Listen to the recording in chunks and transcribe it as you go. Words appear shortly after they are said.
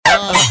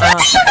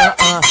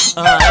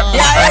E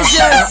aí,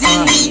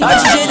 Geanzinho, é o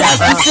DJ da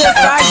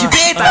sucessagem,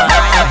 bem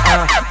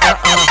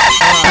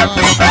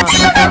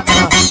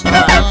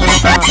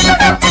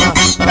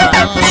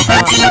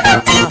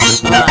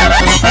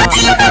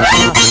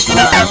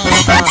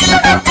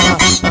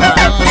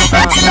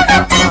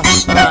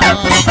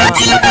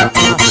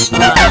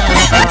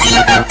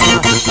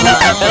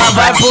ela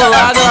vai pro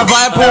lado, ela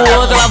vai pro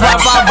outro, ela vai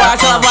pra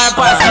baixo, ela vai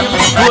pra cima.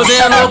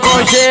 Fudendo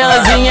com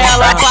Geanzinho,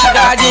 ela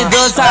paga de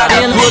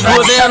dançarina.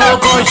 Fudendo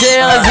com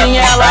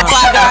Geanzinho, ela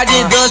paga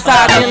de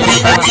dançarina.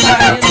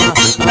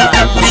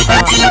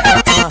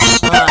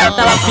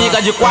 Ela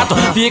fica de quatro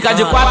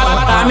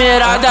na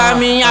mira da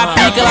minha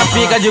pica. Ela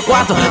fica de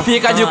quatro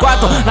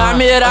na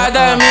mira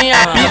da minha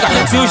pica.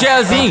 Se o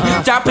Geanzinho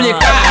te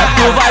aplicar,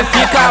 tu vai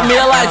ficar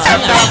meladinha.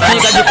 Ela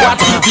fica de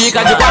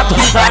quatro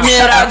na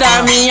mira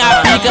da minha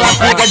pica. Ela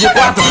fica de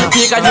quatro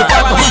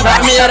na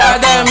mira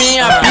da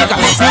minha pica.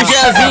 Se o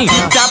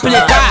Geanzinho te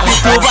aplicar,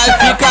 tu vai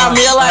ficar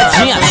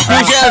meladinha. Se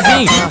o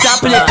Geanzinho te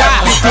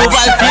aplicar, tu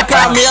vai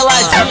ficar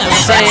meladinha.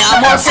 Sem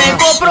amor, sem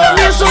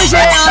compromisso,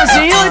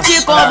 Geanzinho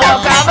te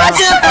convocava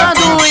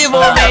sentando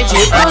envolvente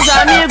pros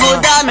amigos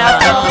da minha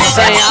tropa.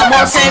 Sem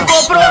amor, sem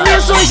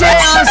compromisso,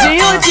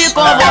 Geanzinho te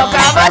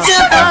convocava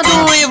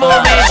sentando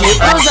envolvente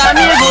pros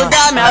amigos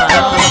da minha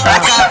tropa.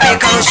 Taca a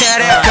pica no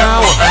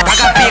xerecão,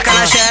 taca a pica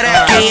na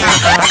xerequinha,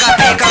 taca a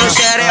pica no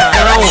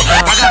xerecão,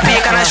 taca a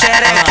pica na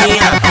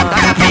xerequinha,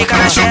 taca a pica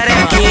na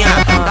xerequinha,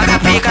 taca a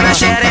pica na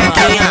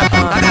xerequinha,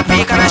 taca a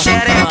pica na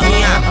xerequinha,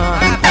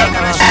 taca a pica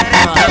na xerequinha.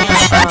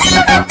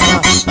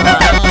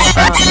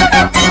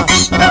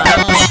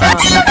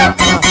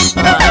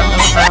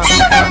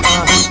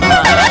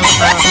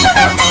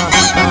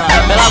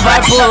 Ela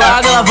vai pro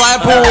lado, ela vai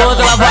pro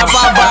outro, ela vai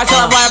pra baixo,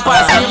 ela vai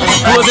pra cima.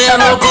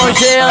 Fudendo com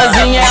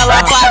Geanzinho,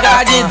 ela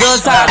paga de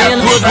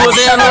dançarina.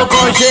 Fudendo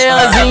com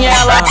Geanzinho,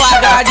 ela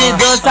paga de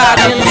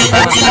dançarina.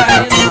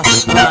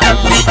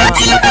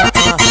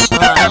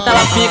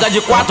 Ela fica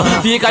de quatro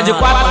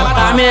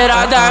na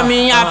mira da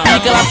minha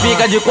pica. Ela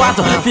fica de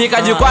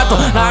quatro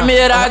na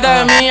mira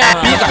da minha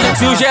pica.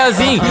 Se o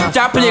Geanzinho te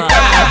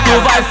aplicar, tu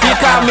vai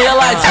ficar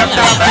meladinha.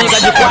 Ela fica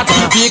de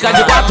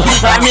quatro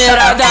na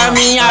mira da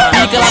minha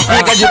pica. Ela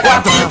fica de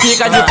quatro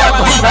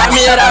na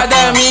mira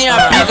da minha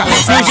pica.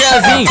 Se o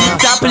Geanzinho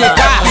te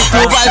aplicar,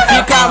 tu vai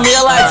ficar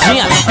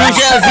meladinha. Se o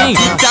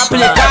Geanzinho te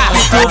aplicar,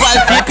 tu vai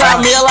ficar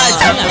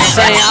meladinha.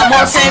 Sem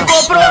amor, sem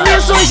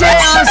compromisso,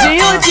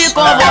 Geanzinho te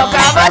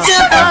convocava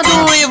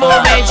sentando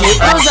envolvente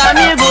pros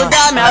amigos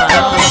da minha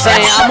tropa.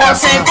 Sem amor,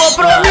 sem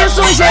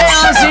compromisso,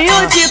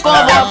 Geanzinho te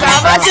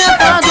convocava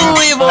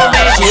sentando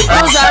envolvente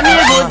pros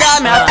amigos da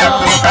minha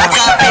tropa.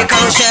 Taca a pica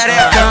no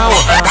xerecão,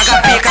 taca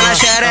a pica na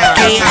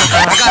xerequinha,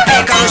 taca a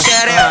pica no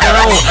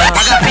xerecão,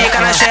 taca a pica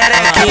na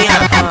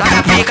xerequinha,